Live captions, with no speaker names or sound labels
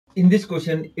In this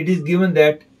question, it is given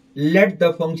that let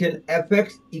the function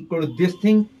fx equal to this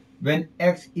thing when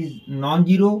x is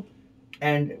non-zero,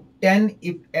 and 10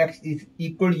 if x is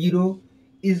equal to 0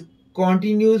 is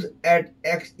continuous at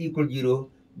x equal to 0,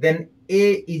 then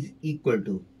a is equal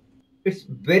to. It's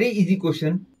very easy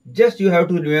question. Just you have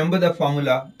to remember the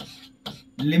formula.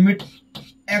 Limit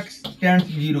x tends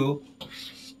to 0,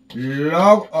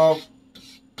 log of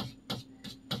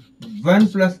 1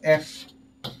 plus x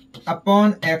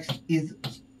upon x is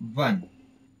 1,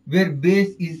 where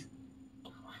base is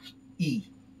e.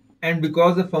 And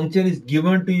because the function is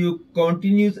given to you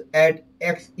continuous at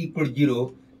x equal to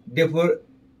 0, therefore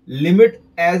limit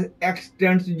as x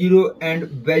tends to 0 and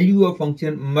value of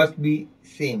function must be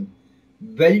same.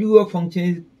 Value of function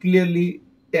is clearly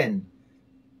 10.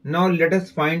 Now let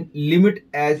us find limit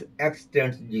as x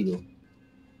tends to 0.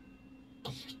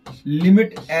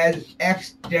 Limit as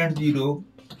x tends to 0,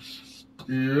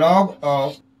 log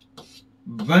of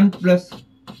 1 plus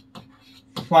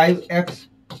 5x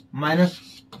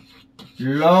minus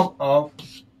log of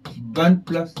 1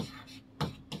 plus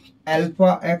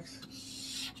alpha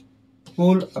x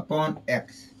whole upon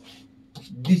x.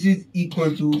 This is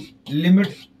equal to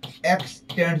limit x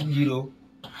tends to 0,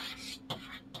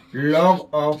 log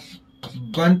of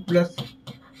 1 plus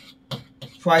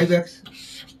 5x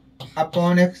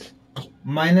upon x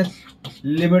minus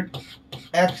limit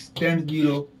x tends to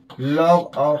 0,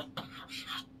 log of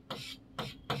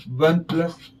 1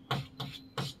 plus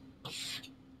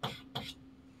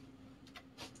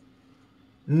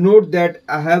Note that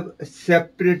I have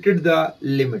separated the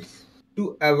limits.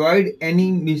 To avoid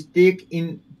any mistake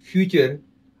in future,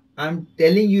 I am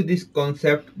telling you this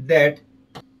concept that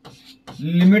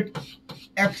limit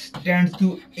x tends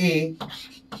to a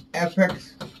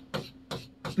fx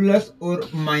plus or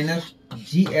minus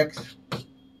gx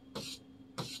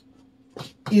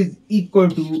is equal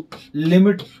to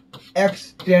limit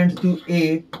x tends to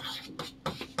a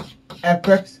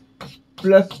fx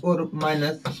plus or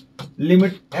minus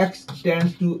limit x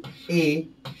tends to a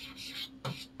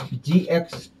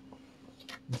gx.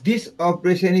 This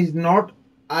operation is not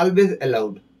always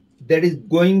allowed. That is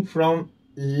going from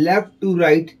left to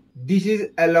right. This is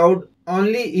allowed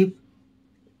only if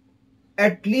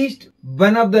at least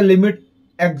one of the limit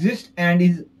exists and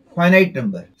is finite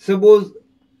number. Suppose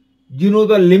you know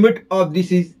the limit of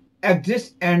this is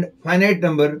exists and finite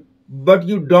number, but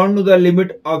you don't know the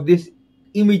limit of this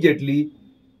immediately.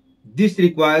 This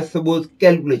requires suppose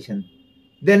calculation.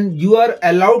 Then you are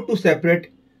allowed to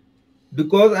separate,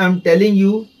 because I am telling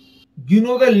you, you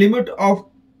know the limit of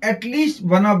at least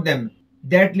one of them.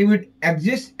 That limit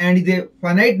exists and is a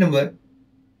finite number.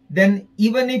 Then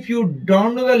even if you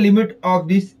don't know the limit of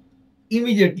this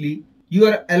immediately, you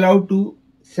are allowed to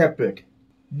separate.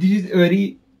 This is a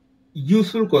very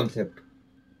useful concept.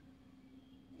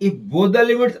 If both the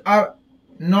limits are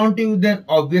known to you, then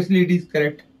obviously it is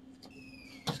correct.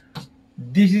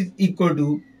 This is equal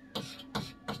to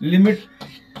limit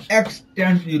x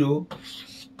tends to 0,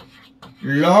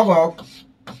 log of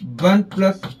 1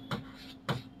 plus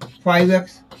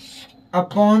 5x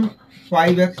upon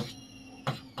 5x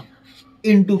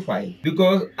into 5,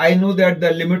 because I know that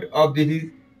the limit of this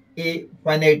is a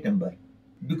finite number.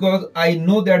 Because I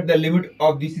know that the limit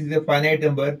of this is a finite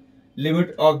number,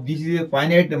 limit of this is a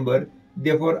finite number,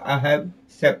 therefore I have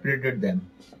separated them.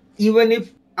 Even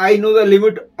if I know the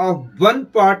limit of one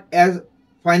part as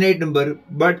finite number,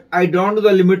 but I don't know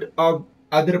the limit of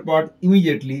other part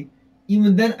immediately,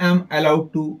 even then I am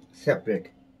allowed to separate.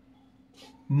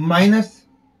 Minus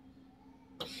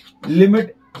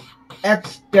limit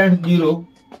x tends to 0,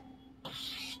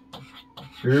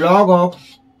 log of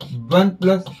 1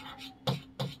 plus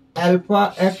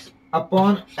alpha x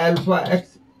upon alpha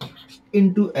x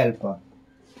into alpha.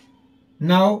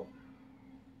 Now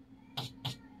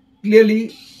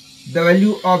clearly the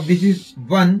value of this is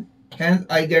 1, hence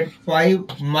I get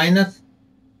 5 minus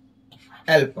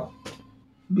alpha,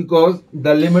 because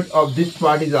the limit of this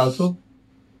part is also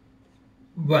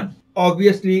 1.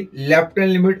 Obviously left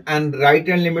hand limit and right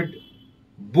hand limit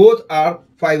both are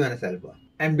 5 minus alpha,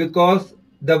 and because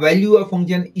the value of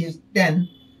function is 10,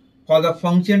 for the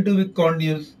function to be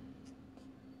continuous,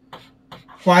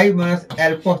 5 minus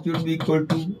alpha should be equal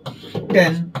to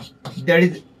 10. That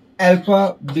is,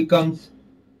 alpha becomes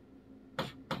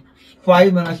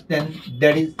 5 minus 10,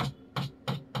 that is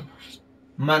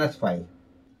minus 5.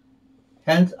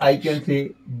 Hence I can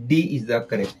say D is the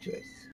correct choice.